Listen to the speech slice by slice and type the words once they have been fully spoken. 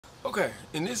Okay,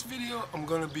 in this video I'm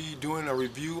going to be doing a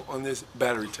review on this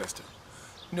battery tester.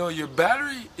 You know, your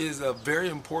battery is a very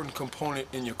important component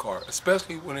in your car,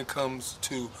 especially when it comes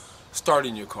to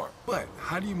starting your car. But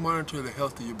how do you monitor the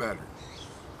health of your battery?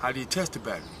 How do you test the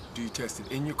battery? Do you test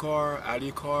it in your car, out of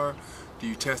your car? Do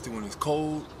you test it when it's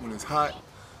cold, when it's hot?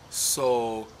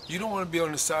 So you don't want to be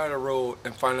on the side of the road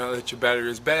and find out that your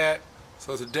battery is bad.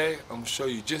 So today I'm going to show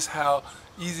you just how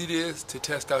easy it is to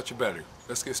test out your battery.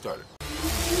 Let's get started.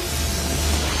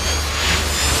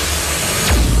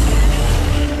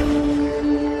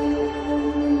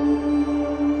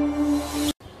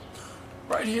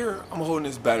 Right here, I'm holding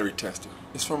this battery tester.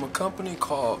 It's from a company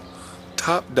called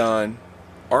Topdon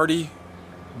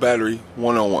ArtiBattery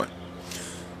 101.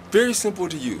 Very simple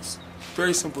to use.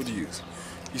 Very simple to use.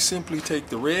 You simply take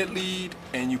the red lead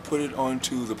and you put it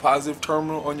onto the positive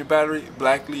terminal on your battery,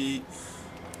 black lead,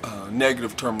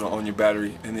 negative terminal on your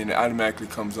battery, and then it automatically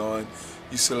comes on.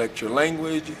 You select your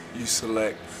language, you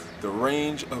select the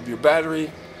range of your battery,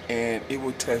 and it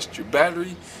will test your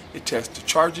battery. It tests the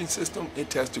charging system, it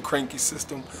tests the cranky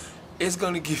system. It's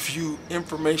going to give you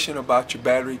information about your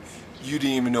battery you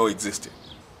didn't even know existed.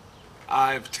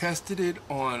 I've tested it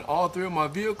on all three of my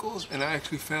vehicles, and I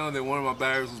actually found that one of my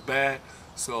batteries was bad,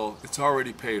 so it's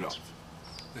already paid off.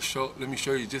 Let me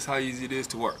show you just how easy it is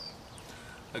to work.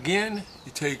 Again,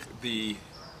 you take the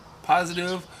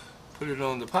positive, put it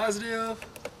on the positive,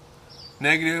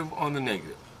 negative on the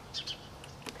negative.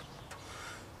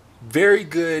 Very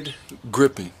good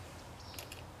gripping.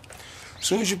 As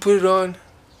soon as you put it on,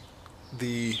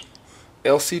 the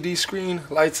LCD screen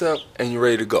lights up and you're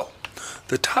ready to go.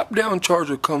 The top-down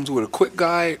charger comes with a quick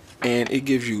guide, and it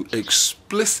gives you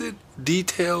explicit,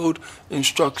 detailed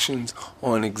instructions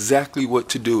on exactly what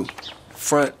to do,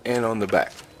 front and on the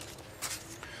back.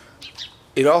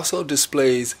 It also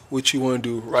displays what you want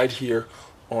to do right here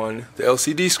on the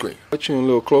LCD screen. Put you in a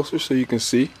little closer so you can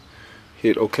see.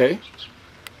 Hit OK.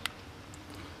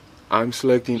 I'm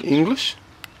selecting English.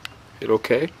 Hit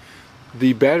OK.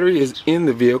 The battery is in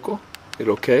the vehicle. Hit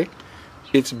OK.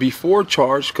 It's before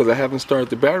charge because I haven't started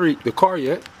the car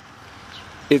yet.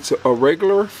 It's a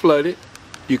regular flooded.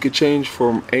 You could change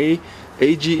from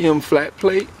AGM flat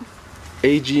plate,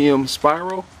 AGM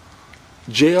spiral,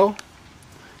 gel,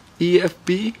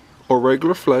 EFB, or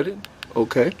regular flooded.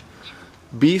 Okay.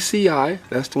 BCI,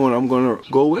 that's the one I'm going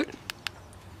to go with.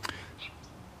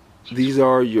 These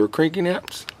are your cranking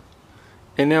amps.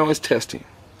 And now it's testing.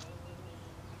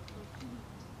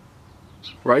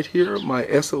 Right here, my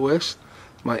SOH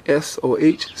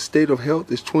state of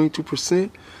health is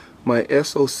 22%. My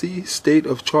SOC state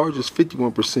of charge is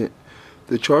 51%.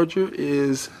 The charger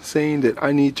is saying that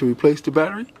I need to replace the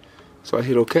battery, so I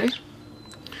hit OK.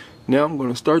 Now I'm going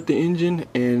to start the engine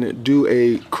and do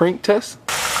a crank test.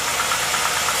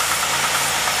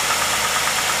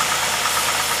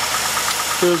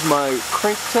 Here's my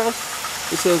crank test.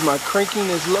 It says my cranking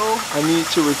is low. I need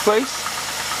to replace.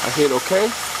 I hit OK.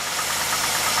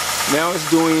 Now it's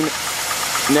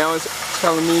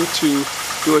telling me to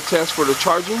do a test for the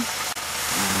charging.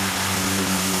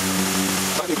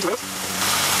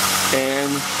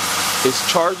 And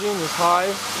it's charging, it's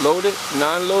high, loaded,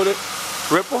 non-loaded,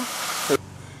 ripple.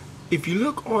 If you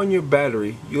look on your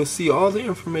battery, you'll see all the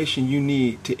information you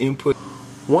need to input.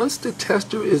 Once the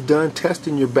tester is done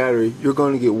testing your battery, you're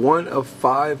going to get one of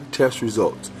 5 test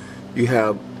results. You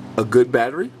have a good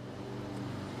battery,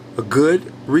 a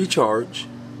good recharge,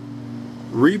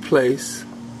 replace,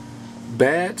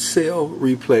 bad cell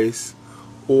replace,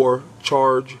 or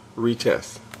charge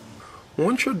retest.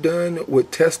 Once you're done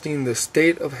with testing the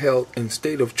state of health and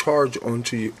state of charge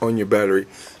on your battery,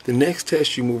 the next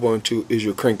test you move on to is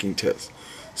your cranking test.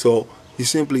 So you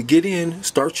simply get in,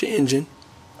 start your engine.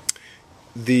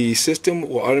 The system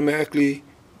will automatically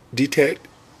detect.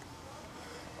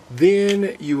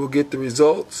 Then you will get the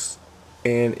results,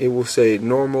 and it will say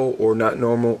normal or not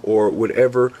normal, or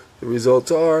whatever the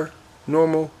results are,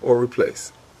 normal or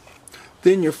replace.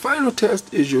 Then your final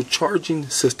test is your charging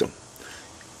system.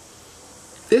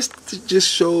 This just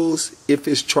shows if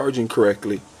it's charging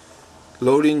correctly.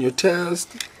 Loading your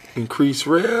test, increase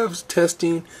revs,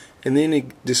 testing, and then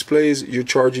it displays your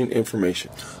charging information.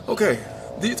 Okay,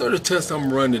 these are the tests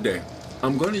I'm running today.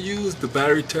 I'm going to use the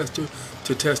battery tester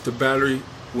to test the battery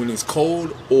when it's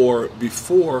cold or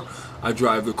before I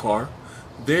drive the car.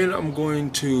 Then I'm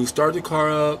going to start the car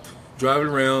up, drive it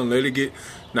around, let it get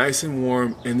nice and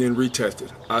warm, and then retest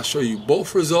it. I'll show you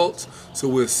both results so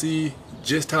we'll see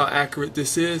just how accurate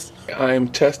this is. I am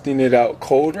testing it out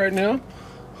cold right now,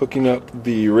 hooking up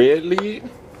the red lead,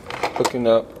 hooking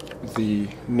up the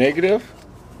negative.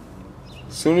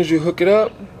 As soon as you hook it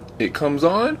up, it comes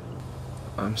on.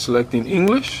 I'm selecting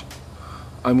English.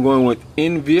 I'm going with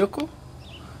in vehicle.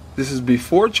 This is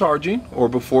before charging or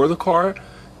before the car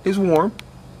is warm.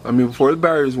 Before the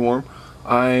battery is warm.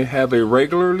 I have a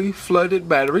regularly flooded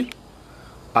battery.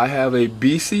 I have a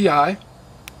BCI.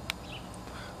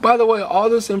 By the way, all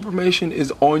this information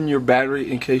is on your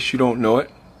battery in case you don't know it.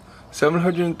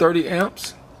 730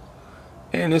 amps,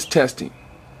 and it's testing.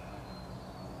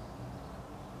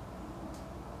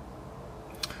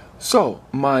 So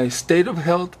my state of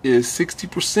health is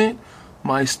 60%.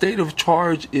 My state of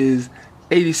charge is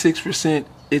 86%.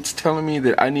 It's telling me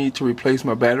that I need to replace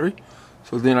my battery.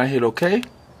 So then I hit OK.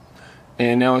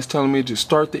 And now it's telling me to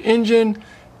start the engine,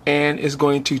 and it's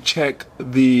going to check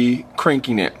the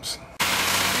cranking amps.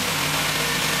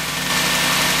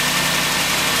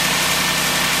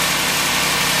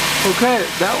 Okay,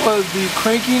 that was the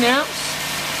cranking amps.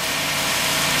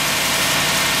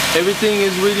 Everything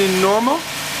is reading normal.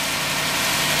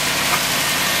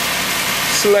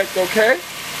 Select OK.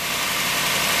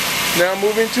 Now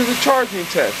moving to the charging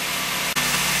test.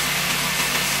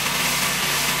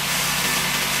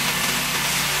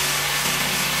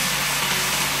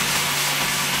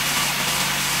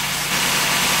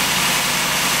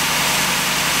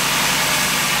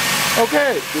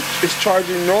 Okay, it's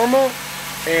charging normal,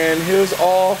 and here's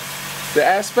all the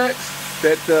aspects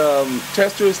that the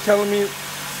tester is telling me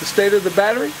the state of the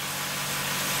battery,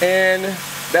 and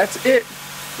that's it.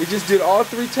 We just did all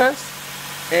 3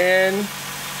 tests, and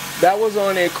that was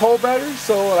on a cold battery.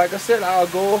 So like I said, I'll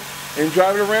go and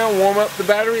drive it around, warm up the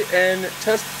battery, and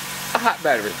test a hot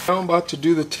battery. I'm about to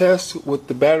do the test with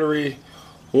the battery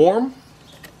warm.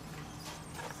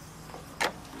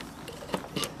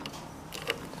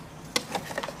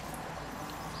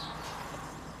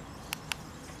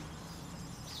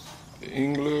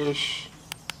 English,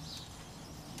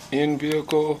 in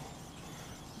vehicle,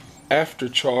 after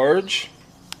charge,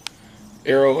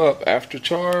 arrow up after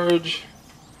charge,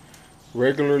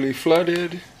 regularly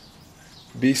flooded,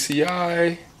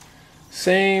 BCI,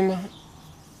 same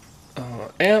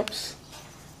amps,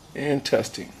 and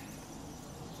testing.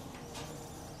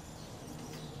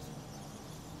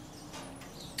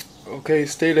 Okay,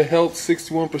 state of health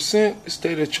 61%,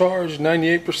 state of charge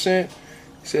 98%. It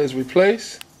says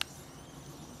replace.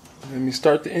 Let me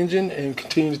start the engine and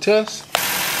continue to test.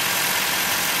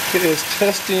 It is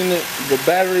testing the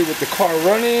battery with the car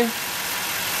running.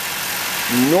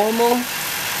 Normal.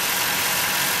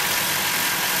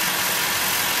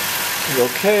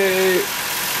 Okay.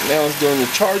 Now it's doing the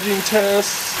charging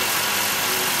test.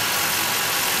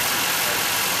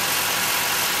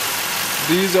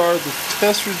 These are the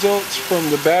test results from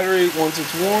the battery once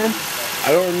it's warm.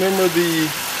 I don't remember the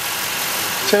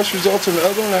test results on the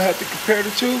other one. I had to compare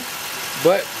the two,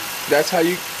 but that's how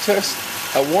you test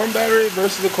a warm battery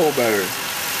versus a cold battery.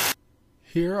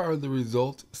 Here are the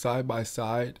results side by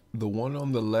side. The one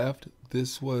on the left,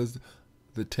 this was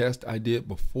the test I did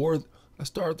before I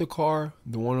started the car.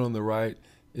 The one on the right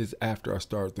is after I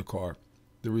started the car.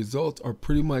 The results are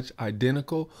pretty much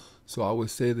identical, so I would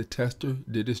say the tester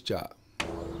did his job.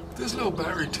 This little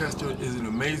battery tester is an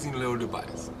amazing little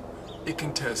device. It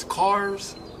can test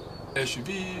cars,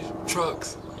 SUVs,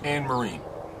 trucks, and marine.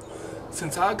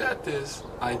 Since I got this,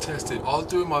 I tested all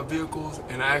 3 of my vehicles,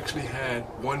 and I actually had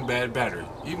one bad battery.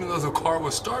 Even though the car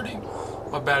was starting,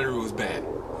 my battery was bad.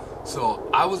 So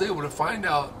I was able to find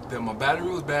out that my battery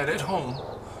was bad at home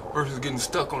versus getting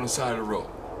stuck on the side of the road.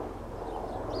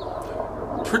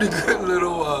 Pretty good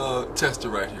little tester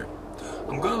right here.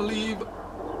 I'm gonna leave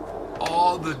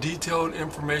all the detailed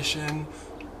information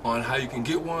on how you can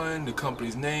get one, the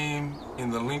company's name,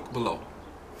 in the link below.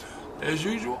 As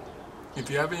usual, if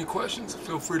you have any questions,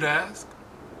 feel free to ask,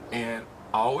 and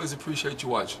I always appreciate you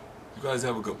watching. You guys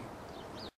have a good one.